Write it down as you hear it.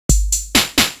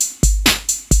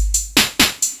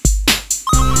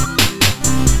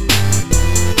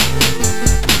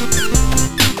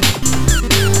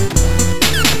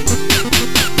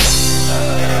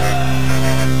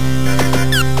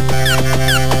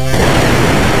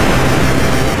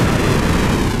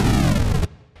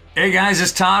Hey guys,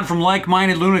 it's Todd from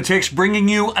Like-Minded Lunatics bringing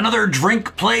you another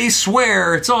Drink, Play,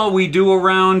 Swear. It's all we do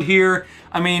around here.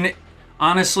 I mean,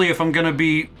 honestly, if I'm gonna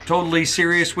be totally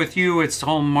serious with you, it's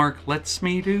all Mark lets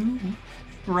me do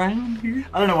around here.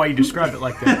 I don't know why you described it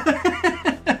like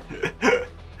that.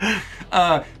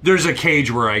 There's a cage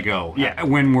where I go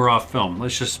when we're off film.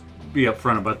 Let's just be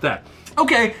upfront about that.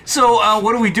 Okay, so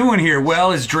what are we doing here?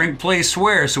 Well, it's Drink, Play,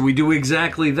 Swear, so we do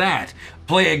exactly that.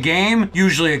 Play a game,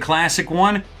 usually a classic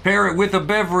one, pair it with a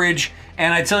beverage,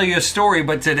 and I tell you a story.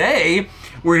 But today,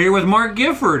 we're here with Mark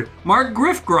Gifford, Mark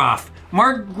Griffgroff,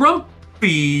 Mark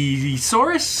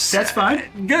Grumpysaurus. That's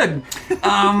fine. Good.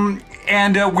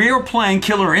 And we are playing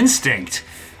Killer Instinct.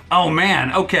 Oh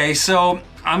man, okay, so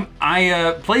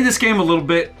I played this game a little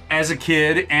bit as a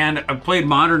kid, and I've played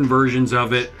modern versions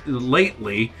of it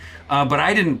lately. But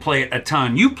I didn't play it a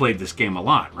ton. You played this game a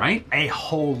lot, right? A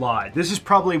whole lot. This is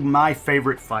probably my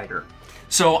favorite fighter.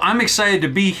 So I'm excited to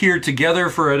be here together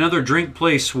for another Drink,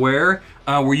 Play, Swear,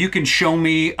 where you can show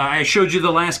me. I showed you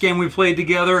the last game we played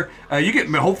together. You get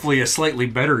hopefully a slightly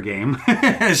better game.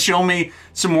 Show me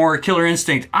some more Killer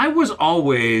Instinct. I was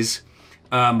always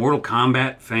a Mortal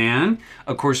Kombat fan,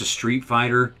 of course, a Street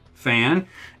Fighter fan.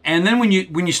 And then when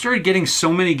you started getting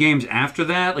so many games after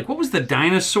that, like what was the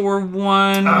dinosaur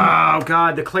one? Oh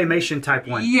God, the claymation type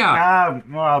one. Yeah.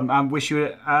 Well, I wish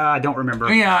you. I don't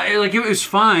remember. Yeah, like it was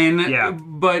fine. Yeah.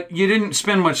 But you didn't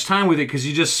spend much time with it because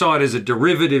you just saw it as a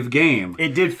derivative game.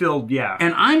 It did feel, yeah.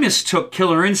 And I mistook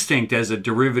Killer Instinct as a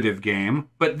derivative game,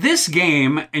 but this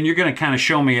game, and you're going to kind of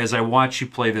show me as I watch you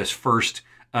play this first.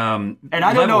 And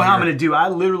I don't know how I'm going to do. I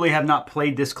literally have not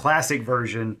played this classic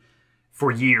version for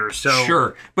years. So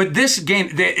sure, but this game,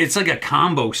 it's like a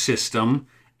combo system,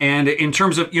 and in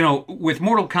terms of, you know, with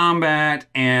Mortal Kombat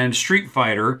and Street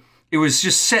Fighter, it was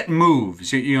just set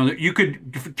moves. You know, you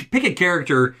could pick a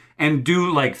character and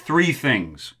do like 3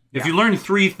 things. If you learn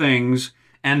 3 things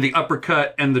and the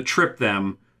uppercut and the trip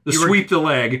them, the sweep the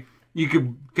leg, you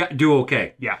could do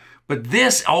okay. Yeah. But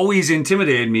this always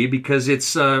intimidated me because it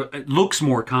looks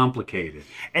more complicated.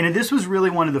 And this was really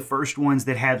one of the first ones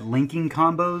that had linking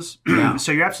combos. Yeah.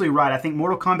 So you're absolutely right. I think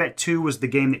Mortal Kombat 2 was the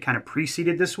game that kind of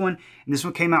preceded this one. And this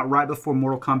one came out right before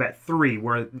Mortal Kombat 3,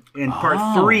 where in part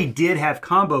 3 did have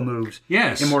combo moves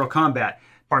in Mortal Kombat.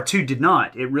 Part 2 did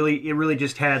not. It really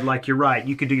just had, like, you're right,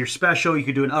 you could do your special, you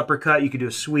could do an uppercut, you could do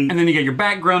a sweep. And then you get your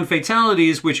background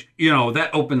fatalities, which, you know,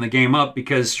 that opened the game up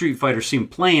because Street Fighter seemed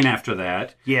plain after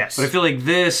that. Yes. But I feel like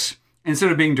this,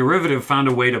 instead of being derivative, found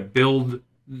a way to build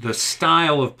the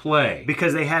style of play.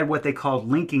 Because they had what they called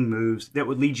linking moves that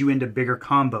would lead you into bigger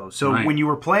combos. So when you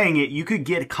were playing it, you could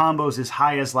get combos as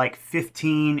high as like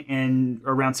 15 and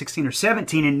around 16 or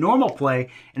 17 in normal play.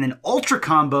 And then ultra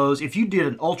combos, if you did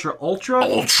an ultra,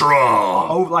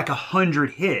 oh, like 100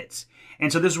 hits. And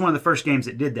so this is one of the first games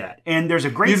that did that. And there's a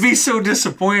great... You'd be so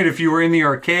disappointed if you were in the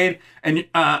arcade. And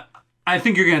I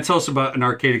think you're going to tell us about an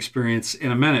arcade experience in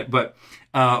a minute, but...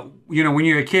 you know, when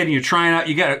you're a kid and you're trying out,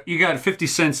 you got 50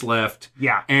 cents left.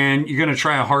 Yeah. And you're going to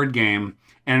try a hard game,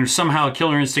 and somehow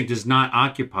Killer Instinct is not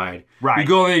occupied. Right. You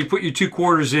go there, you put your 2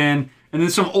 quarters in, and then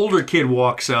some older kid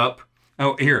walks up.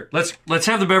 Oh, here, let's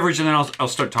have the beverage, and then I'll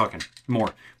start talking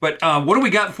more. But what do we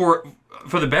got for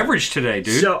the beverage today,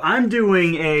 dude? So I'm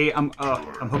doing a. I'm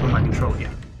hoping my controller.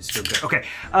 Yeah. Still good. Okay,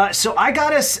 so I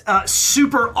got us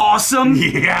super awesome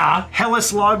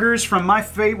Hellas lagers from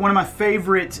one of my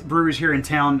favorite breweries here in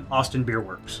town, Austin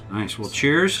Beerworks. Nice. Well,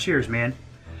 cheers. Cheers, man.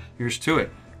 Here's to it.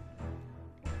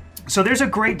 So there's a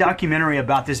great documentary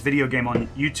about this video game on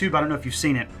YouTube. I don't know if you've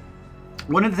seen it.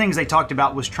 One of the things they talked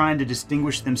about was trying to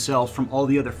distinguish themselves from all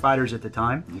the other fighters at the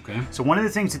time. Okay. So one of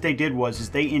the things that they did was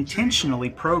they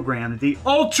intentionally programmed the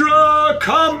Ultra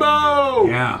Combo.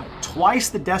 Yeah. Twice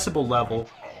the decibel level.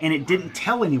 And it didn't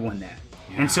tell anyone that.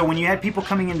 Yeah. And so when you had people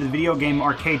coming into the video game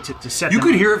arcade to set you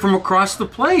could hear it from across the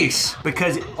place.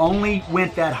 Because it only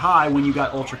went that high when you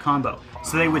got Ultra Combo.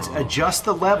 So they would adjust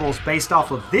the levels based off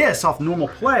of this, off normal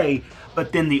play,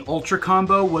 but then the Ultra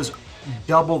Combo was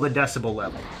double the decibel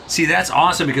level. See, that's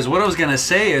awesome, because what I was going to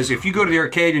say is if you go to the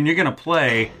arcade and you're going to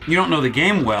play, you don't know the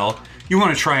game well, you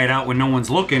want to try it out when no one's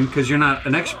looking because you're not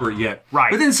an expert yet. Right.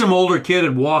 But then some older kid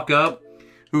would walk up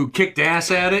who kicked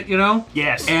ass at it, you know?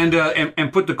 Yes. And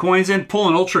put the coins in, pull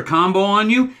an Ultra Combo on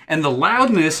you, and the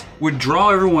loudness would draw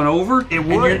everyone over. It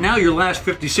would. And now your last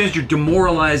 50 cents, you're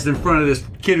demoralized in front of this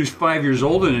kid who's 5 years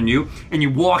older than you, and you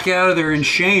walk out of there in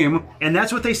shame. And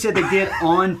that's what they said they did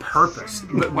on purpose.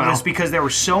 Wow. It's because there were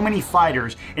so many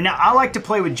fighters. And now I like to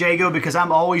play with Jago because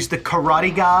I'm always the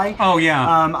karate guy. Oh, yeah.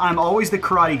 I'm always the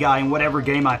karate guy in whatever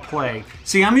game I play.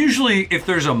 See, I'm usually, if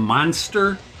there's a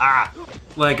monster,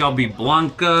 like I'll be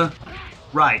Blanca.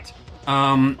 Right.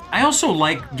 I also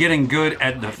like getting good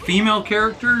at the female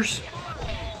characters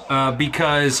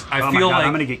because I feel like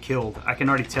I'm gonna get killed. I can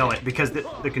already tell it because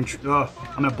I'm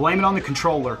gonna blame it on the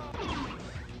controller.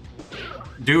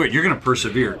 Do it. You're gonna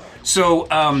persevere. So,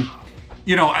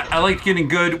 you know, I like getting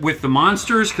good with the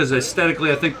monsters because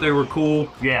aesthetically I think they were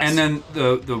cool. Yes. And then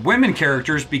the women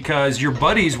characters because your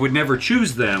buddies would never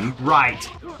choose them. Right.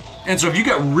 And so if you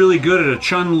got really good at a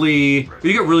Chun-Li, or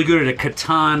you got really good at a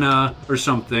katana or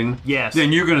something, yes,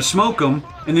 then you're going to smoke them.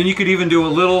 And then you could even do a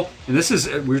little, and this is,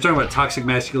 we were talking about toxic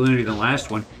masculinity in the last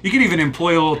one. You could even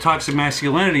employ a little toxic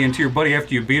masculinity into your buddy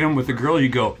after you beat him with a girl. You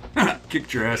go,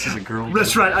 kicked your ass as a girl.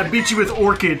 That's right, I beat you with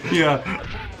Orchid. Yeah,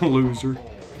 loser.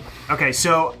 Okay,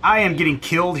 so I am getting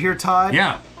killed here, Todd.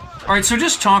 Yeah. All right, so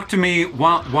just talk to me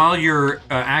while you're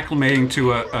acclimating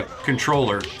to a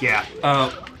controller. Yeah.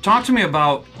 Talk to me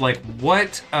about like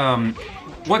what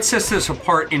sets this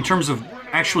apart in terms of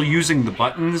actually using the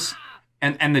buttons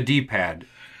and the D-pad.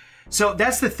 So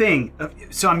that's the thing.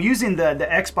 So I'm using the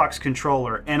Xbox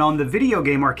controller, and on the video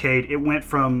game arcade, it went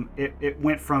from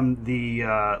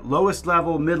the lowest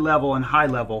level, mid level, and high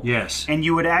level. Yes. And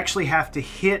you would actually have to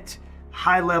hit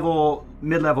high level,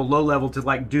 mid level, low level to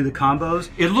like do the combos.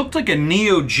 It looked like a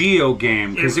Neo Geo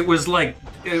game because it was like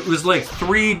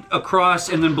 3 across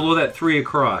and then below that 3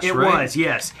 across. It right? was,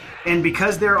 yes. And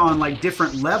because they're on like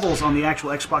different levels on the actual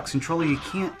Xbox controller, you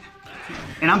can't.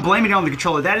 And I'm blaming it on the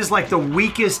controller. That is like the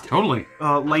weakest, totally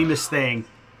lamest thing.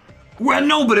 Well,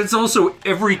 no, but it's also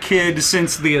every kid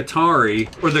since the Atari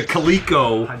or the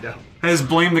Coleco has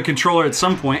blamed the controller at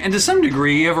some point, and to some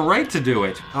degree, you have a right to do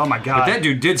it. Oh my god! But that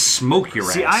dude did smoke your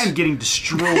ass. See, I am getting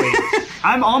destroyed.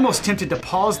 I'm almost tempted to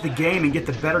pause the game and get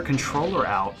the better controller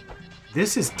out.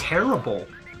 This is terrible.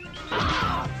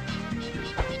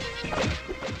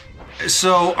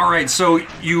 So, all right, so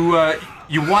you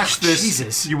watched this.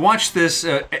 Jesus. You watched this.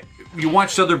 You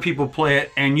watched other people play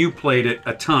it, and you played it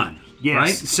a ton. Yes.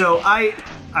 Right? So I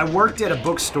worked at a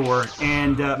bookstore,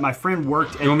 and my friend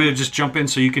worked at... You want me to just jump in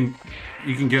so you can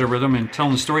get a rhythm and tell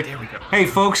the story? There we go. Hey,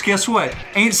 folks, guess what?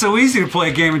 Ain't so easy to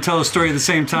play a game and tell a story at the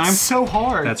same time. It's so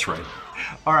hard. That's right.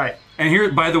 All right. And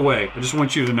here, by the way, I just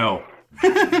want you to know.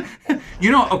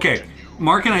 You know, okay,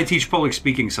 Mark and I teach public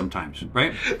speaking sometimes,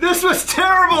 right? This was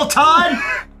terrible, Todd!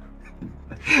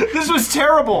 This was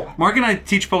terrible. Mark and I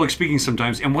teach public speaking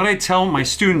sometimes, and what I tell my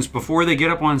students before they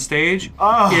get up on stage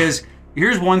is,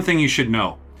 here's one thing you should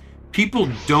know. People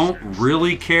don't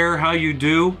really care how you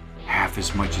do half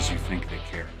as much as you think they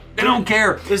care. They don't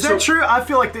care. Is that true? I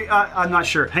feel like I'm not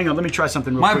sure. Hang on, let me try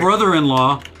something real quick. My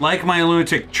brother-in-law, like my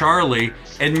lunatic Charlie,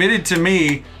 admitted to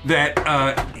me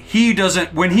that he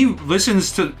doesn't, when he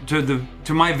listens to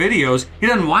my videos, he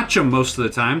doesn't watch them most of the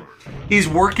time. He's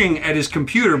working at his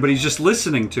computer, but he's just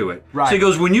listening to it. Right. So he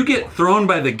goes, when you get thrown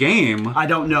by the game, I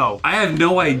don't know. I have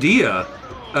no idea,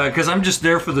 because I'm just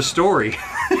there for the story.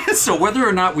 So whether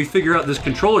or not we figure out this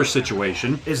controller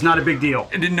situation is not a big deal.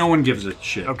 No one gives a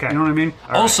shit. Okay. You know what I mean?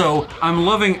 All also, I'm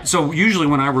loving, so usually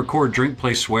when I record Drink,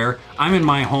 Play, Swear, I'm in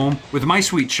my home with my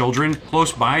sweet children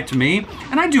close by to me,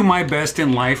 and I do my best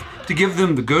in life to give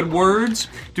them the good words,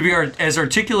 to be as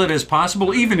articulate as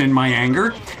possible, even in my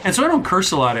anger. And so I don't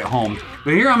curse a lot at home.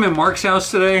 But here I'm in Mark's house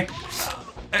today.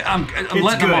 I'm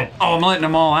letting them all, I'm letting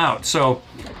them all out. So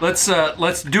let's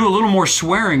do a little more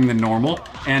swearing than normal.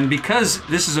 And because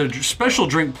this is a special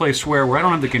Drink, Play, Swear where I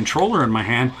don't have the controller in my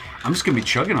hand, I'm just gonna be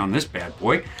chugging on this bad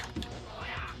boy.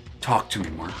 Talk to me,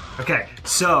 Mark. Okay,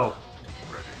 so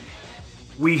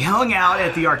we hung out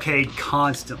at the arcade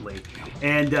constantly,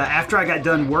 and after I got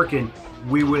done working,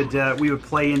 we would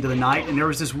play into the night. And there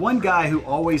was this one guy who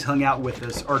always hung out with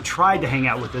us, or tried to hang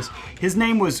out with us. His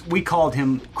name was, we called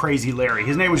him Crazy Larry.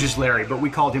 His name was just Larry, but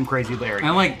we called him Crazy Larry. I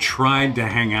like tried to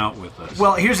hang out with us.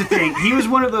 Well, here's the thing. He was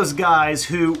one of those guys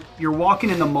who you're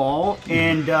walking in the mall,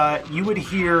 and you would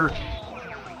hear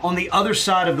on the other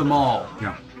side of the mall,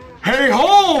 yeah, "Hey,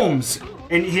 Holmes!"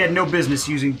 And he had no business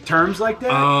using terms like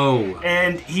that. Oh.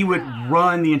 And he would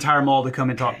run the entire mall to come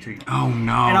and talk to you. Oh,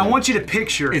 no. And I want you to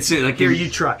picture. It's like here, you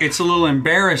try. It's a little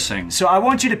embarrassing. So I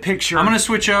want you to picture. I'm going to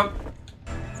switch up.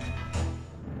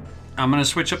 I'm going to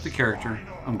switch up the character.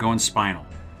 I'm going Spinal.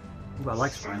 Ooh, I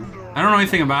like Spinal. I don't know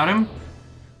anything about him,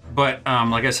 but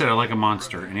like I said, I like a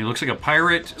monster. And he looks like a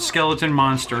pirate skeleton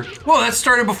monster. Whoa, that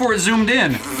started before it zoomed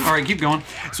in. All right, keep going.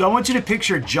 So I want you to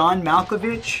picture John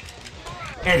Malkovich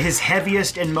at his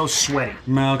heaviest and most sweaty.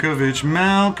 Malkovich.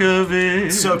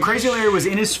 So Crazy Larry was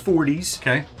in his 40s.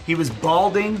 Okay. He was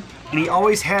balding, and he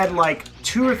always had like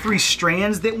 2 or 3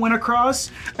 strands that went across.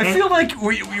 I feel like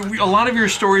a lot of your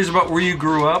stories about where you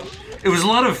grew up, it was a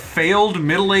lot of failed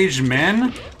middle-aged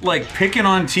men, like picking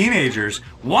on teenagers.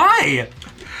 Why?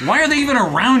 Why are they even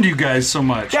around you guys so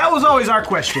much? That was always our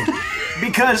question.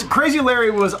 Because Crazy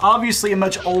Larry was obviously a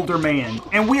much older man.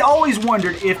 And we always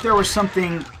wondered if there was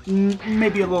something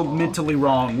maybe a little mentally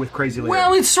wrong with Crazy Larry.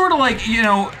 Well, it's sort of like,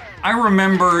 I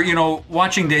remember,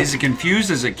 watching Dazed and Confused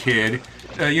as a kid.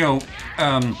 You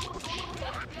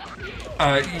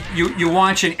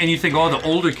watch it and you think, oh, the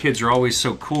older kids are always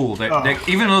so cool. That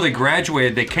even though they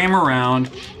graduated, they came around.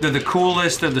 They're the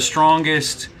coolest. They're the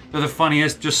strongest. They're the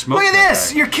funniest. Just smoke. Look at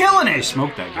this! Guy. You're killing it.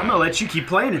 Smoke that guy. I'm gonna let you keep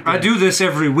playing it. Then. I do this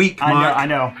every week, Mark. I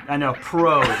know.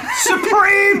 Pro.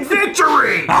 Supreme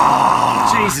victory!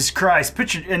 Jesus Christ!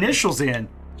 Put your initials in.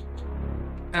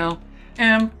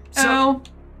 L-M-L.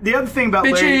 The other thing about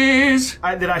Bitches.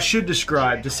 Larry that I should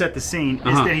describe to set the scene is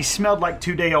that he smelled like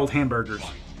 2-day-old hamburgers.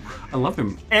 I love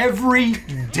him. Every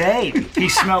day he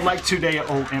smelled like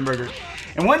 2-day-old hamburgers.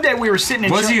 And one day we were sitting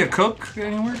in... Was he a cook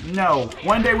anywhere? No.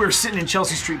 One day we were sitting in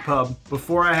Chelsea Street Pub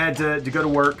before I had to go to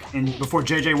work and before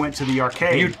JJ went to the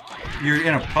arcade. You're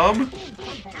in a pub?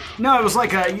 No, it was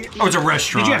like a... Oh, it's a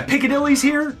restaurant. Did you have Piccadilly's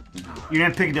here? You didn't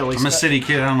have Piccadilly's. I'm a city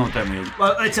kid. I don't know what that means.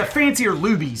 Well, it's a fancier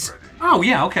Luby's. Oh,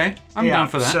 yeah, okay. I'm down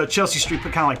for that. So Chelsea Street,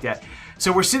 kind of like that.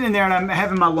 So we're sitting there and I'm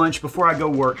having my lunch before I go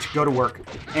to work.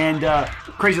 And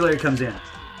Crazy Larry comes in.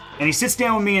 And he sits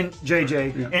down with me and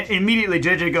JJ, and immediately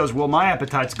JJ goes, well, my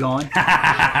appetite's gone.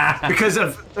 Because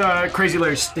of Crazy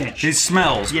Larry's stench. He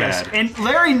smells yes. bad. And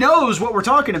Larry knows what we're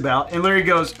talking about. And Larry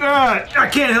goes, I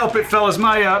can't help it, fellas.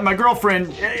 My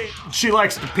girlfriend, she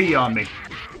likes to pee on me.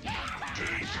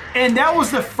 And that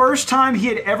was the first time he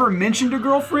had ever mentioned a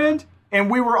girlfriend, and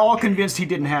we were all convinced he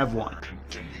didn't have one.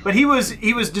 But he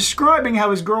was describing how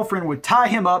his girlfriend would tie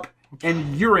him up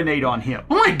and urinate on him.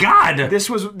 Oh my God! This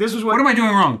was what... What am I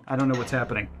doing wrong? I don't know what's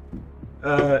happening.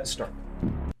 Start.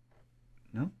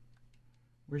 No?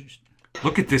 Where's your...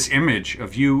 Look at this image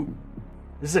of you.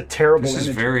 This is a terrible image. This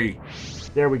is very...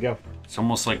 There we go. It's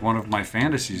almost like one of my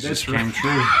fantasies That's just came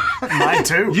true. Mine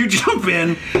too. You jump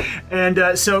in.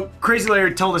 And so Crazy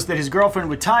Larry told us that his girlfriend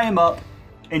would tie him up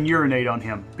and urinate on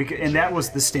him, and that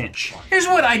was the stench. Here's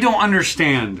what I don't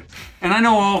understand, and I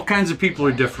know all kinds of people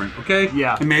are different, okay?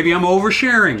 Yeah. And maybe I'm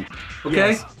oversharing, okay?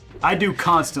 Yes, I do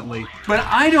constantly. But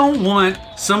I don't want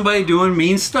somebody doing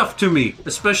mean stuff to me,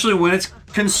 especially when it's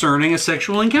concerning a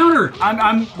sexual encounter.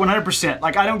 I'm 100%.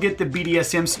 Like, I don't get the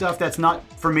BDSM stuff. That's not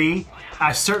for me.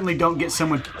 I certainly don't get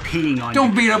someone peeing on you.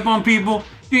 Don't beat up on people.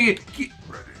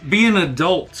 Be an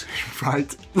adult.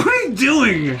 Right. What are you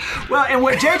doing? Well, and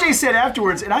what JJ said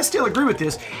afterwards, and I still agree with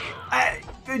this,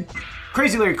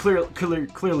 Crazy Larry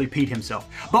clearly peed himself.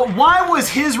 But why was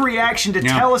his reaction to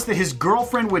tell us that his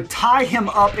girlfriend would tie him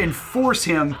up and force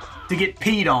him to get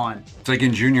peed on? It's like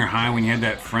in junior high when you had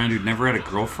that friend who'd never had a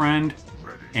girlfriend,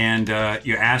 and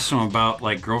you asked them about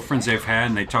like girlfriends they've had,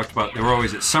 and they talked about they were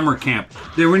always at summer camp.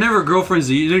 They were never girlfriends.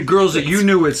 The girls that you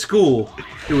knew at school.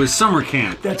 It was summer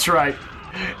camp. That's right.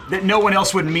 That no one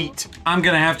else would meet. I'm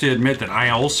gonna have to admit that I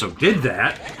also did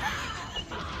that.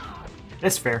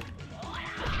 That's fair.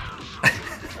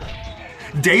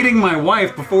 Dating my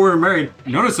wife before we were married.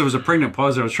 Notice there was a pregnant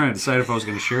pause. I was trying to decide if I was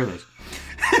going to share this.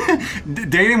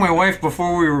 Dating my wife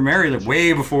before we were married, like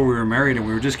way before we were married, and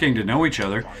we were just getting to know each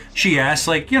other. She asked,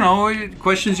 like,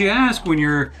 questions you ask when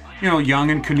you're,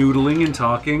 young and canoodling and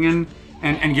talking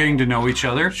and getting to know each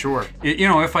other. Sure.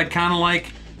 If I'd kind of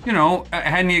like,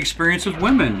 had any experience with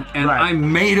women, and right. I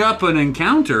made up an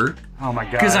encounter. Oh my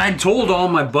God. Because I told all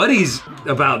my buddies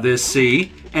about this,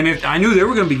 and if I knew they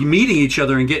were going to be meeting each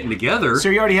other and getting together. So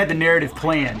you already had the narrative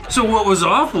planned. So what was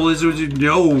awful is there was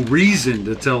no reason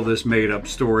to tell this made-up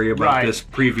story about this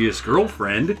previous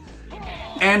girlfriend,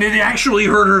 and it actually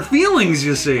hurt her feelings,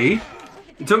 you see.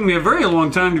 It took me a very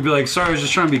long time to be like, sorry, I was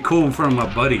just trying to be cool in front of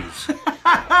my buddies.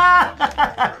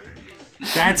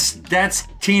 That's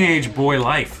teenage boy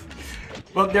life.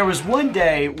 Well, there was one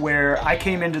day where I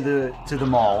came into the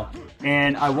mall,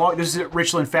 and I walked. This is at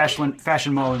Richland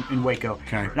Fashion Mall in Waco.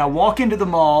 Okay. And I walk into the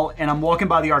mall, and I'm walking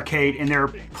by the arcade, and there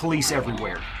are police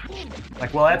everywhere.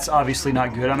 Like, well, that's obviously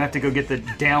not good. I'm gonna have to go get the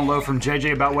down low from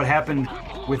JJ about what happened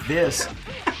with this.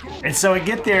 And so I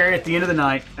get there at the end of the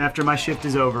night after my shift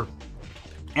is over,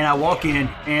 and I walk in,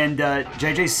 and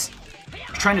JJ's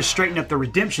trying to straighten up the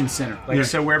redemption center,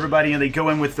 so where everybody they go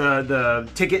in with the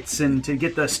tickets and to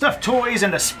get the stuffed toys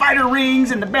and the spider rings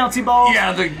and the bouncy balls.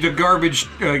 Yeah, the garbage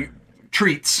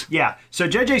treats. Yeah. So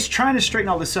JJ's trying to straighten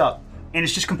all this up, and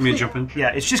it's just completely. Let me jump in? Yeah,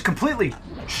 it's just completely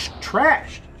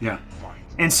trashed. Yeah.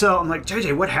 And so I'm like,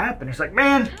 JJ, what happened? He's like,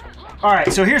 man. All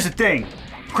right. So here's the thing,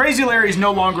 Crazy Larry's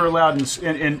no longer allowed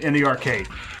in the arcade.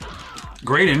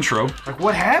 Great intro. Like,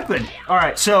 what happened? All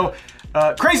right. So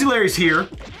Crazy Larry's here,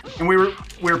 and we were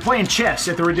we were playing chess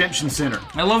at the Redemption Center.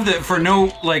 I love that for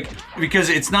no, like, because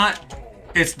it's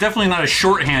definitely not a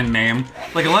shorthand name.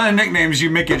 Like a lot of nicknames, you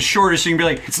make it shorter so you can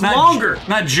be like, it's not longer.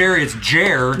 Not Jerry, it's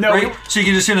Jer, no, right? So you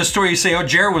can just in a story, you say, oh,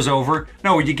 Jer was over.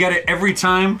 No, you get it every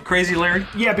time, Crazy Larry?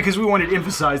 Yeah, because we wanted to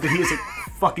emphasize that he is a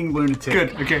fucking lunatic.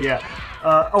 Good, okay. Yeah.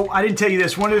 Oh, I didn't tell you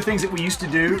this. One of the things that we used to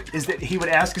do is that he would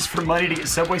ask us for money to get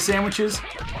Subway sandwiches,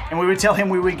 and we would tell him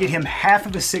we would get him half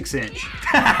of a 6-inch.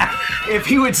 If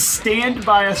he would stand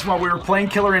by us while we were playing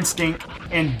Killer Instinct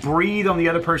and breathe on the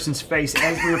other person's face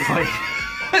as we were playing.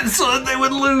 So that they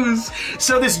would lose.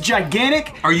 So this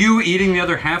gigantic... Are you eating the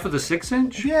other half of the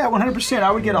 6-inch? Yeah, 100%.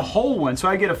 I would get a whole one, so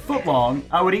I get a foot long.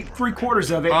 I would eat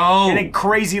 3/4 of it, oh. and then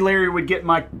Crazy Larry would get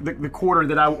the quarter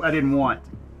that I didn't want.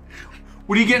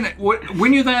 What are you getting?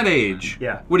 When you're that age?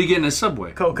 Yeah. What are you getting at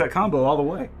Subway? Cold cut combo all the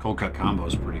way. Cold cut combo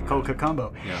is pretty good. Cold cut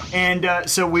combo. Yeah. And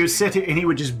so we would sit here, and he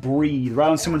would just breathe right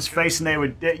on someone's face,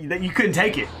 and you couldn't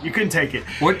take it. You couldn't take it.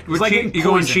 What like you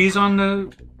going cheese on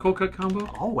the cold cut combo?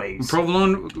 Always.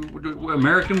 Provolone,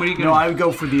 American. What are you getting? No, I would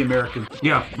go for the American.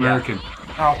 Yeah, American. Yeah.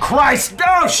 Oh, Christ!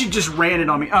 No, she just ran it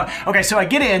on me. Okay, so I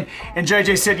get in, and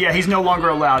JJ said, yeah, he's no longer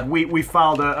allowed. We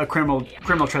filed a criminal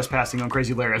trespassing on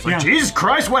Crazy Larry. I was like, Jesus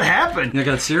Christ, what happened? Yeah,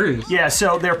 got serious. Yeah,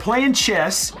 so they're playing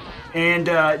chess, and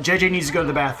JJ needs to go to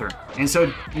the bathroom. And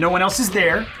so no one else is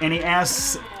there, and he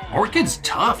asks... Orchid's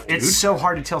tough, dude. It's so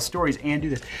hard to tell stories and do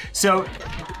this. So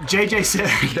JJ said,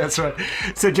 that's right.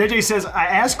 So JJ says, I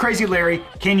asked Crazy Larry,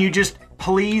 can you just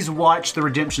please watch the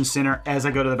Redemption Center as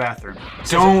I go to the bathroom?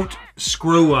 Don't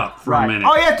screw up for a minute.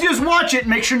 All you have to do is watch it and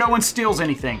make sure no one steals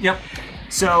anything. Yep.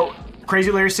 So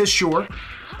Crazy Larry says sure,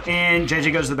 and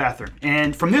JJ goes to the bathroom.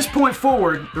 And from this point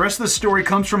forward, the rest of the story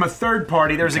comes from a third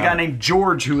party. There's a guy named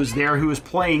George who was there, who was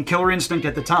playing Killer Instinct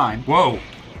at the time. Whoa.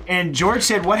 And George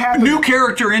said, what happened? New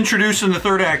character introduced in the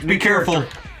third act. Be careful.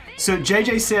 So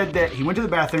JJ said that he went to the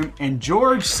bathroom, and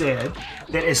George said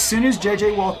that as soon as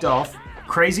JJ walked off,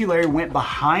 Crazy Larry went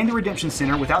behind the Redemption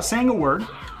Center without saying a word,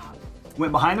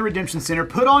 went behind the Redemption Center,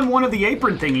 put on one of the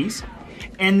apron thingies,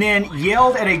 and then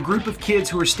yelled at a group of kids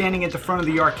who were standing at the front of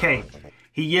the arcade.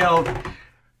 He yelled,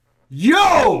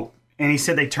 "Yo!" And he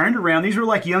said they turned around. These were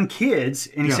like young kids.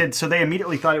 And he said, so they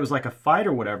immediately thought it was like a fight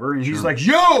or whatever. And he's like,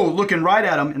 "Yo!" looking right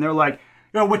at them. And they're like,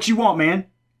 "Yo, what you want, man?"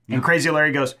 And Crazy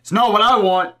Larry goes, "It's not what I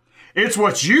want. It's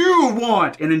what you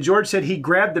want." And then George said he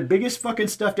grabbed the biggest fucking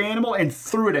stuffed animal and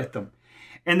threw it at them.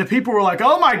 And the people were like,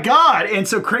 "Oh my God." And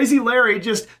so Crazy Larry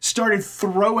just started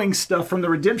throwing stuff from the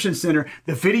Redemption Center,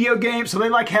 the video game. So they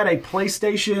like had a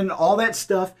PlayStation, all that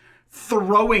stuff,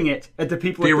 throwing it at the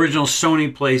people. The original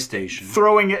Sony PlayStation.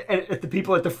 Throwing it at the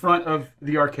people at the front of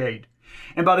the arcade.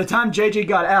 And by the time JJ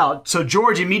got out, so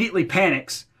George immediately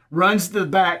panics, runs to the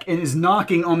back, and is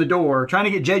knocking on the door, trying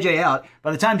to get JJ out.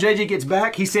 By the time JJ gets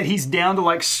back, he said he's down to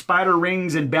like spider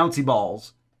rings and bouncy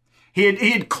balls. He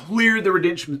had cleared the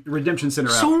Redemption Center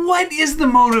out. So what is the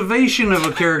motivation of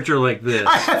a character like this?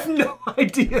 I have no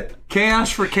idea. Chaos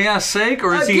for chaos sake?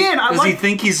 Or does he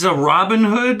think he's a Robin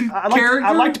Hood character?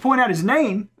 I'd like to point out his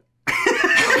name.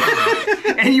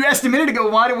 And you asked a minute ago,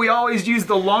 why do we always use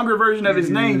the longer version of his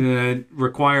name? It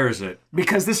requires it.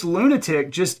 Because this lunatic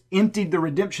just emptied the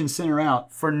Redemption Center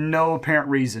out for no apparent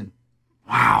reason.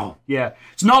 Wow. Yeah.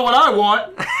 It's not what I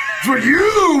want. It's what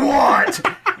you want.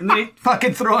 And then he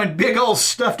fucking throwing big old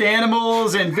stuffed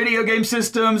animals and video game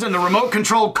systems and the remote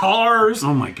controlled cars.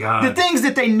 Oh my God. The things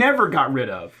that they never got rid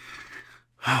of.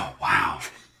 Oh, wow.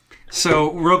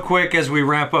 So real quick as we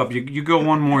wrap up, you go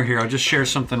one more here. I'll just share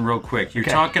something real quick. You're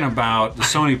talking about the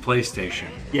Sony PlayStation,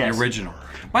 the original.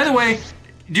 By the way,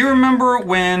 do you remember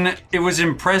when it was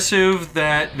impressive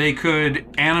that they could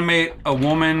animate a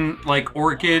woman like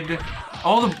Orchid?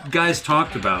 All the guys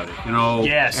talked about it, you know,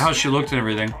 how she looked and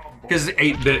everything. Because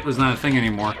 8-bit was not a thing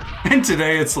anymore. And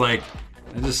today it's like,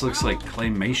 it just looks like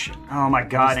claymation. Oh my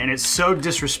God, and it's so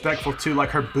disrespectful too, like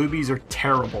her boobies are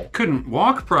terrible. Couldn't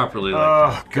walk properly like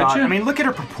that. Oh God, I mean look at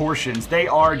her proportions. They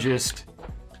are just...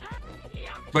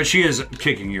 But she is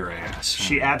kicking your ass.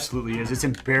 She absolutely is. It's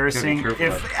embarrassing.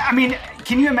 I mean,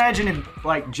 can you imagine if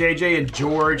like JJ and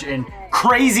George and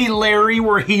Crazy Larry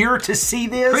were here to see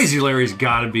this? Crazy Larry's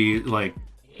gotta be like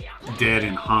dead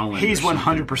in Holland. He's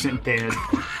 100% dead.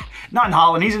 Not in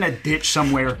Holland, he's in a ditch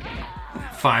somewhere.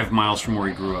 5 miles from where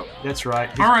he grew up. That's right.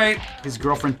 All right. His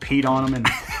girlfriend peed on him and...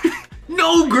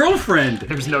 No girlfriend!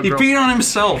 There's no girlfriend. He peed on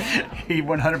himself. He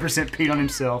 100% peed on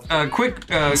himself. Quick...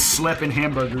 Slept in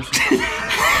hamburgers.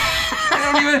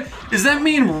 I don't even... Does that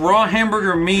mean raw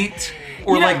hamburger meat?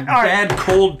 Or like bad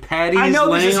cold patties laying on him? I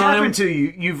know this has happened to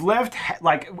you. You've left,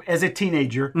 like, as a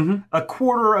teenager, a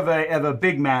quarter of a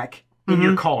Big Mac in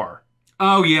your car.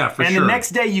 Oh, yeah, for and sure. the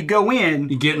next day you go in,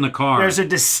 you get in the car. there's a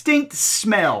distinct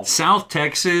smell. South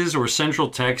Texas or Central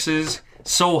Texas,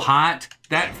 so hot,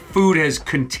 that food has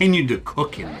continued to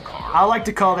cook in the car. I like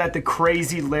to call that the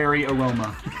crazy Larry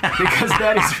aroma because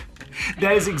that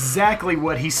is exactly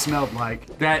what he smelled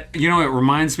like. That, you know, it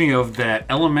reminds me of that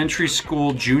elementary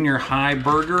school, junior high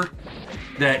burger.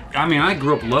 That, I mean, I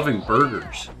grew up loving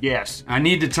burgers. Yes. I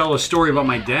need to tell a story about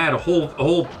my dad, a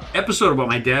whole episode about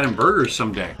my dad and burgers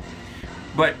someday.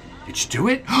 But, did you do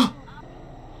it?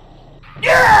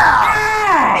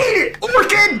 Yeah! Eat it,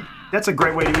 orchid! That's a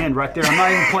great way to end right there. I'm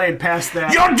not even playing past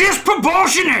that. You're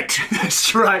disproportionate!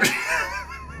 That's right.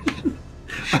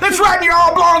 That's right in your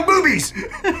oblong boobies!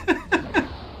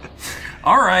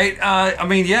 All right, I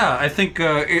mean, yeah, I think,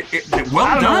 well I don't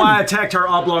done. know why I attacked her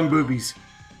oblong boobies.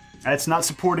 That's not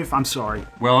supportive, I'm sorry.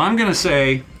 Well, I'm gonna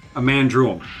say a man drew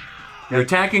him. You're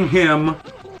attacking him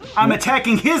I'm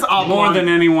attacking his oblong... more than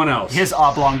anyone else. His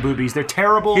oblong boobies. They're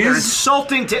terrible. They're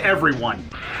insulting to everyone.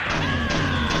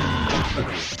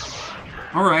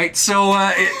 All right, so,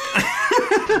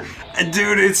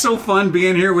 dude, it's so fun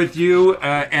being here with you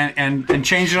and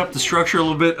changing up the structure a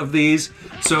little bit of these.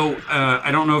 So,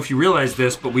 I don't know if you realize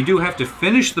this, but we do have to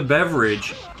finish the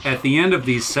beverage at the end of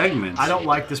these segments. I don't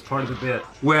like this part of the bit.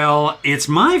 Well, it's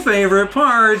my favorite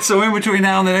part, so in between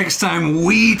now and the next time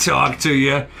we talk to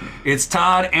you, it's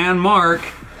Todd and Mark.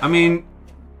 I mean,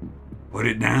 put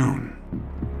it down.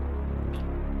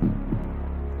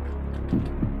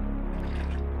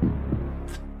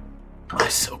 Oh,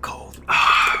 it's so cold.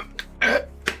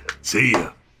 See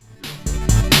ya.